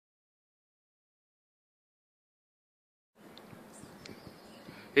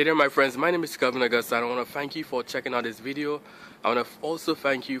Hey there my friends, my name is Calvin Augusta and I want to thank you for checking out this video. I want to also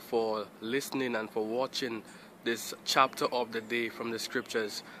thank you for listening and for watching this chapter of the day from the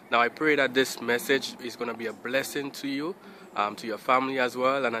scriptures. Now I pray that this message is going to be a blessing to you, to your family as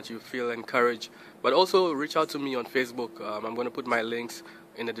well, and that you feel encouraged. But also reach out to me on Facebook. I'm going to put my links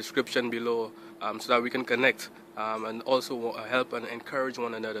in the description below so that we can connect and also help and encourage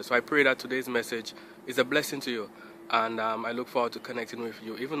one another. So I pray that today's message is a blessing to you. And I look forward to connecting with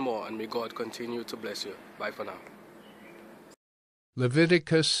you even more, and may God continue to bless you. Bye for now.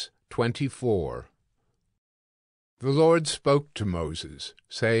 Leviticus 24. The Lord spoke to Moses,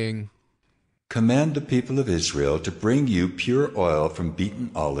 saying, Command the people of Israel to bring you pure oil from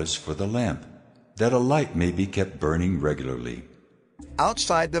beaten olives for the lamp, that a light may be kept burning regularly.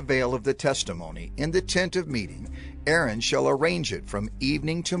 Outside the veil of the testimony, in the tent of meeting, Aaron shall arrange it from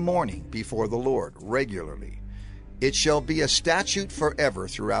evening to morning before the Lord regularly. It shall be a statute forever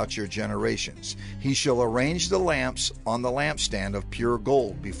throughout your generations. He shall arrange the lamps on the lampstand of pure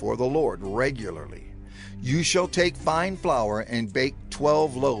gold before the Lord regularly. You shall take fine flour and bake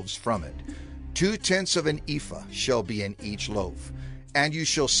 12 loaves from it. 2/10 of an ephah shall be in each loaf. And you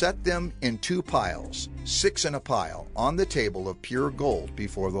shall set them in 2 piles, 6 in a pile, on the table of pure gold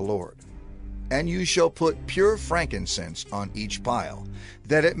before the Lord. And you shall put pure frankincense on each pile,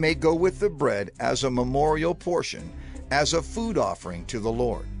 that it may go with the bread as a memorial portion, as a food offering to the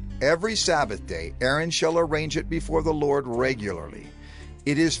Lord. Every Sabbath day Aaron shall arrange it before the Lord regularly.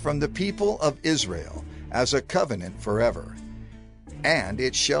 It is from the people of Israel, as a covenant forever. And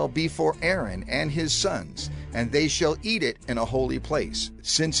it shall be for Aaron and his sons, and they shall eat it in a holy place,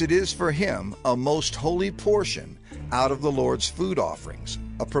 since it is for him a most holy portion out of the Lord's food offerings,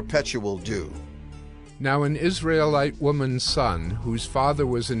 a perpetual due. Now an Israelite woman's son, whose father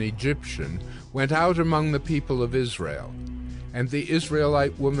was an Egyptian, went out among the people of Israel. And the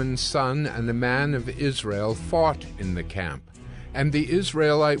Israelite woman's son and a man of Israel fought in the camp. And the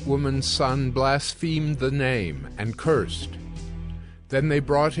Israelite woman's son blasphemed the name and cursed. Then they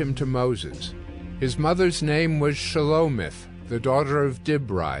brought him to Moses. His mother's name was Shelomith, the daughter of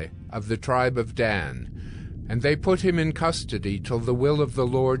Dibri, of the tribe of Dan. And they put him in custody till the will of the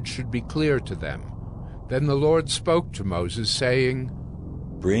Lord should be clear to them. Then the Lord spoke to Moses, saying,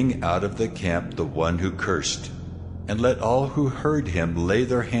 Bring out of the camp the one who cursed, and let all who heard him lay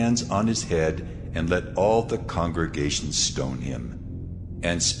their hands on his head, and let all the congregation stone him.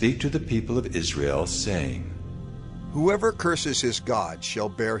 And speak to the people of Israel, saying, Whoever curses his God shall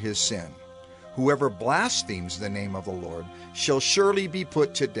bear his sin. Whoever blasphemes the name of the Lord shall surely be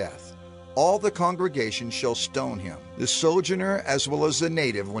put to death. All the congregation shall stone him. The sojourner as well as the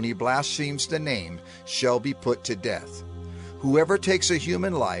native, when he blasphemes the name, shall be put to death. Whoever takes a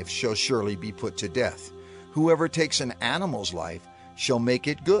human life shall surely be put to death. Whoever takes an animal's life shall make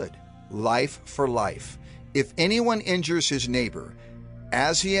it good, life for life. If anyone injures his neighbor,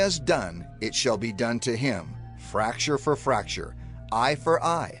 as he has done, it shall be done to him, fracture for fracture, eye for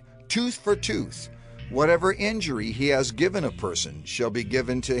eye, tooth for tooth. Whatever injury he has given a person shall be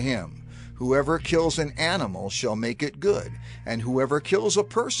given to him. Whoever kills an animal shall make it good, and whoever kills a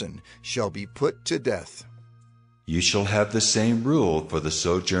person shall be put to death. You shall have the same rule for the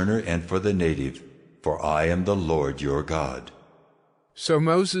sojourner and for the native, for I am the Lord your God. So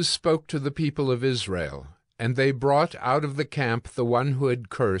Moses spoke to the people of Israel, and they brought out of the camp the one who had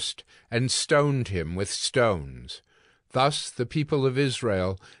cursed, and stoned him with stones. Thus the people of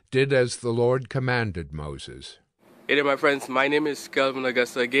Israel did as the Lord commanded Moses. Hey there my friends, my name is Calvin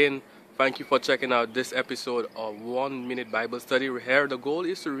Augusta again. Thank you for checking out this episode of 1 Minute Bible Study. Here the goal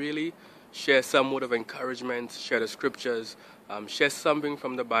is to really share some word of encouragement, share the scriptures, share something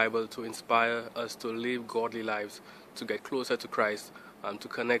from the Bible to inspire us to live godly lives, to get closer to Christ, to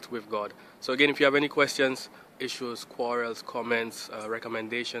connect with God. So again, if you have any questions, issues, quarrels, comments,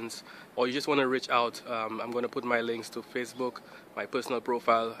 recommendations, or you just want to reach out, I'm going to put my links to Facebook, my personal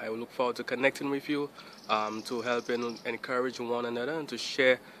profile. I will look forward to connecting with you, to help and encourage one another and to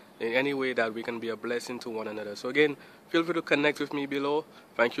share in any way that we can be a blessing to one another. So again, feel free to connect with me below.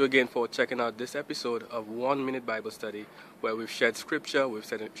 Thank you again for checking out this episode of 1 Minute Bible Study, where we've shared scripture, we've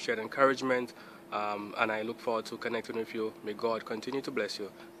shared encouragement, and I look forward to connecting with you. May God continue to bless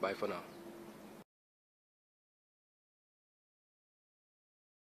you. Bye for now.